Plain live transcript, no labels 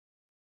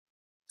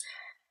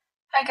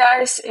Hi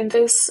guys, in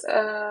this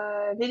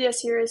video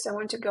series I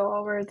want to go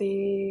over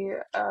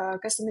the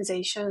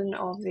customization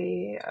of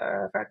the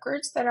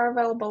records that are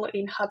available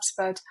in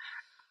HubSpot.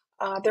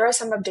 There are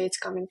some updates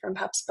coming from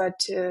HubSpot,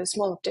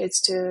 small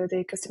updates to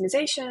the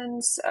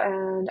customizations,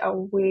 and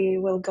we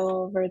will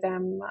go over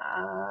them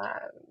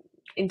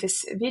in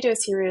this video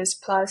series,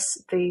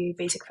 plus the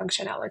basic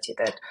functionality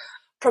that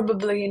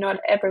probably not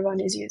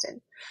everyone is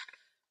using.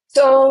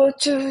 So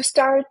to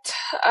start,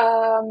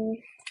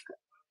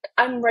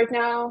 I'm right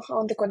now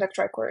on the contact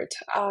record,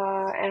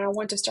 and I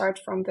want to start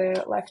from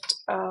the left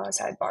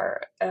sidebar.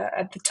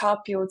 At the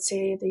top, you would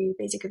see the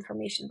basic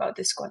information about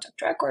this contact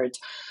record.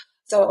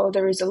 So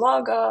there is a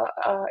logo.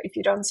 If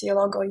you don't see a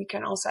logo, you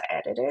can also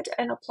edit it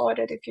and upload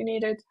it if you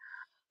need it.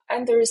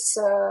 And there is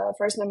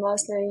first name,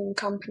 last name,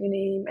 company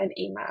name, and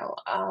email.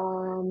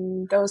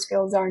 Those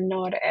fields are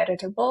not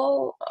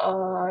editable.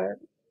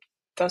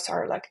 Those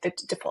are like the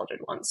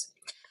defaulted ones.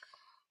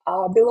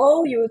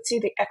 Below, you would see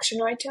the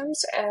action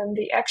items, and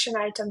the action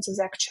items is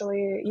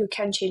actually, you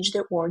can change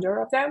the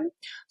order of them.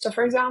 So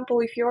for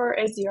example, if you're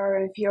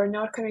SDR, if you're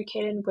not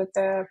communicating with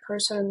the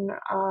person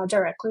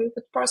directly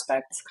with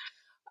prospects,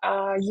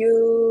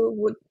 you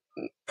would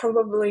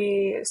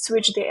probably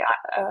switch the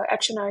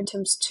action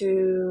items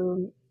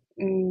to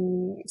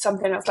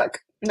something else, like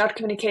not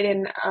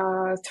communicating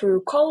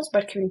through calls,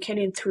 but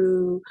communicating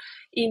through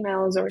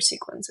emails or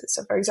sequences.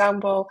 So for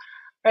example,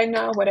 right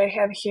now, what I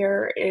have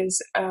here is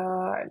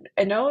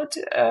a note,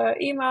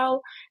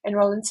 email,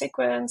 enroll in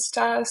sequence,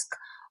 task,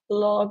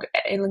 log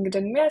a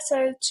LinkedIn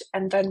message,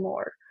 and then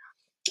more.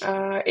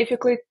 If you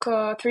click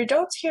three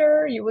dots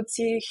here, you would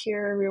see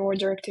here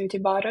reorder activity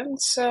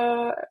buttons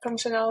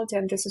functionality,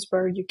 and this is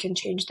where you can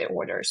change the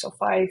order. So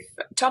 5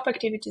 top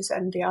activities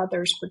and the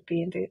others would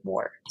be in the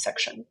more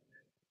section.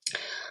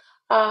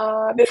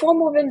 Before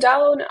moving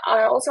down,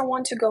 I also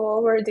want to go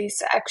over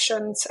these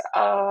actions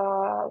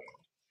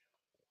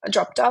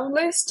drop-down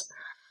list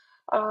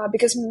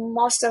because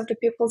most of the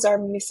peoples are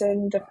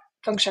missing the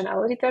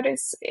functionality that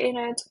is in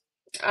it.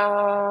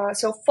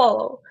 So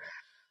follow,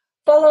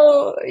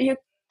 you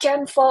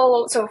can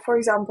follow. So for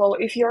example,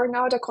 if you're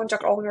not a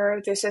contact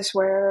owner, this is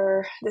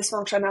where this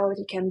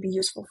functionality can be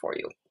useful for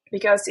you.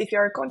 Because if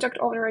you're a contact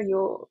owner,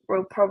 you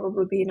will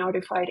probably be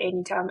notified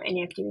anytime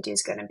any activity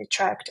is going to be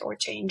tracked or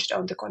changed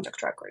on the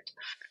contact record.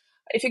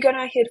 If you're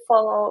gonna hit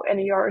follow and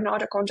you're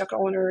not a contact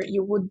owner,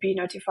 you would be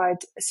notified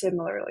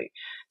similarly.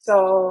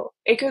 So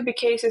it could be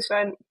cases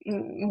when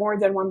more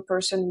than one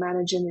person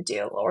managing a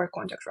deal or a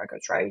contact record,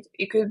 right?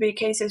 It could be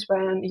cases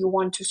when you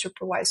want to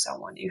supervise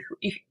someone,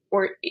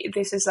 or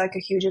this is like a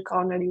huge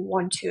account and you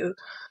want to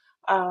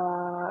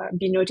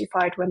be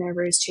notified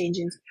whenever it's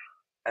changing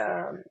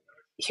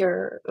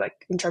here,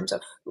 like in terms of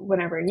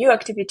whenever a new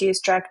activity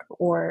is tracked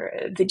or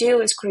the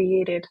deal is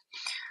created.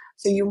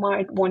 So you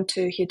might want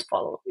to hit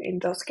follow in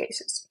those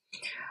cases.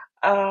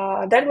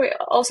 Then we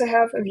also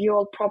have a view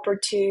all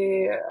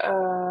property.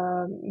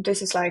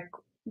 This is like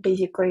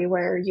basically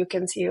where you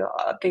can see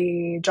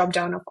the drop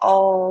down of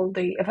all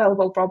the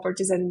available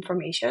properties and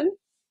information.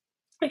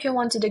 If you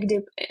want to dig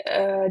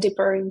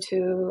deeper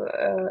into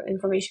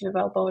information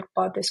available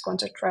about this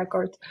contact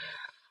record.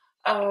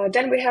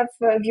 Then we have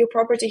view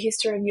property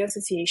history and view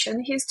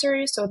association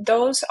history. So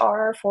those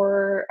are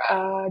for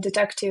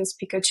detectives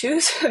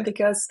Pikachus,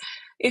 because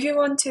if you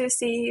want to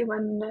see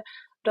when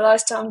the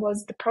last time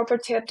was the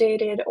property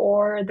updated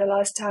or the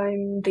last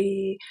time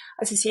the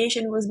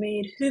association was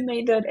made, who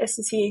made that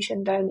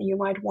association, then you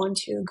might want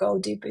to go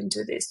deep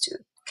into this too.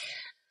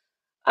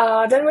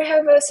 Then we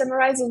have a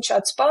summarizing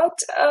chatbot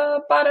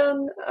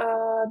button.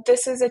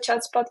 This is a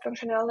chatbot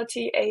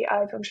functionality,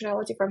 AI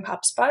functionality from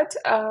HubSpot.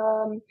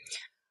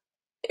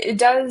 It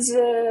does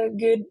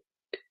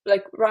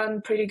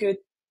run pretty good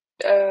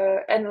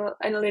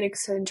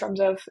analytics in terms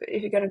of,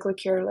 if you're going to click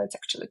here, let's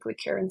actually click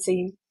here and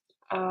see.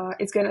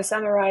 It's going to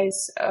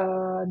summarize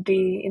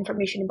the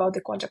information about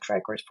the contact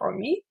record for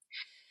me.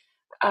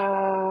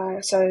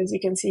 So as you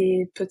can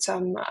see, it put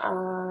some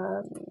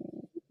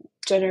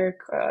generic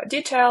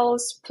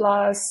details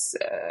plus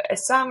a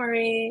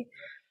summary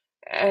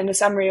and a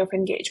summary of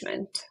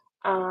engagement,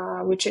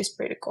 which is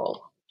pretty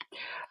cool.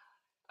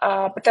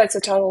 But that's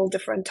a total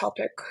different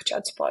topic,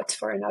 chatbot,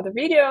 for another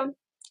video.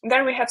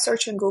 Then we have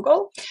search in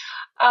Google.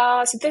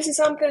 So this is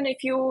something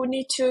if you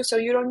need to, so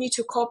you don't need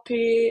to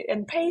copy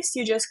and paste,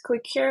 you just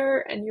click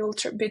here and you'll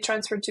be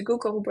transferred to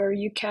Google, where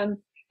you can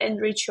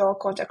enrich your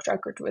contact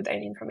record with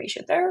any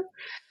information there.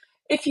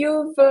 If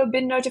you've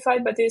been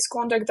notified by this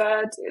contact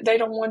that they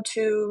don't want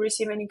to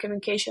receive any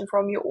communication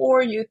from you,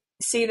 or you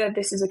see that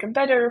this is a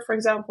competitor, for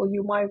example,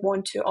 you might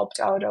want to opt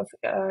out of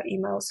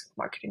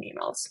marketing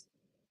emails.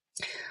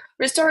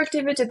 Restore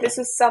activity, this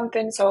is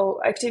something, so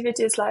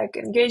activities like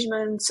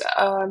engagements,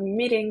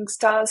 meetings,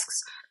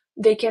 tasks,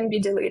 they can be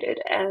deleted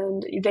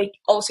and they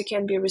also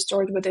can be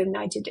restored within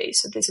 90 days.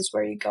 So this is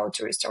where you go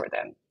to restore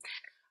them.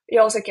 You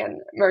also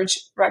can merge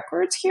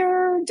records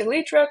here,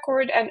 delete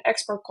record, and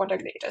export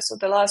contact data. So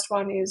the last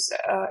one is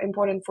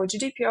important for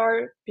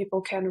GDPR.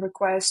 People can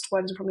request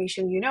what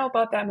information you know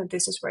about them, and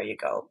this is where you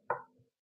go.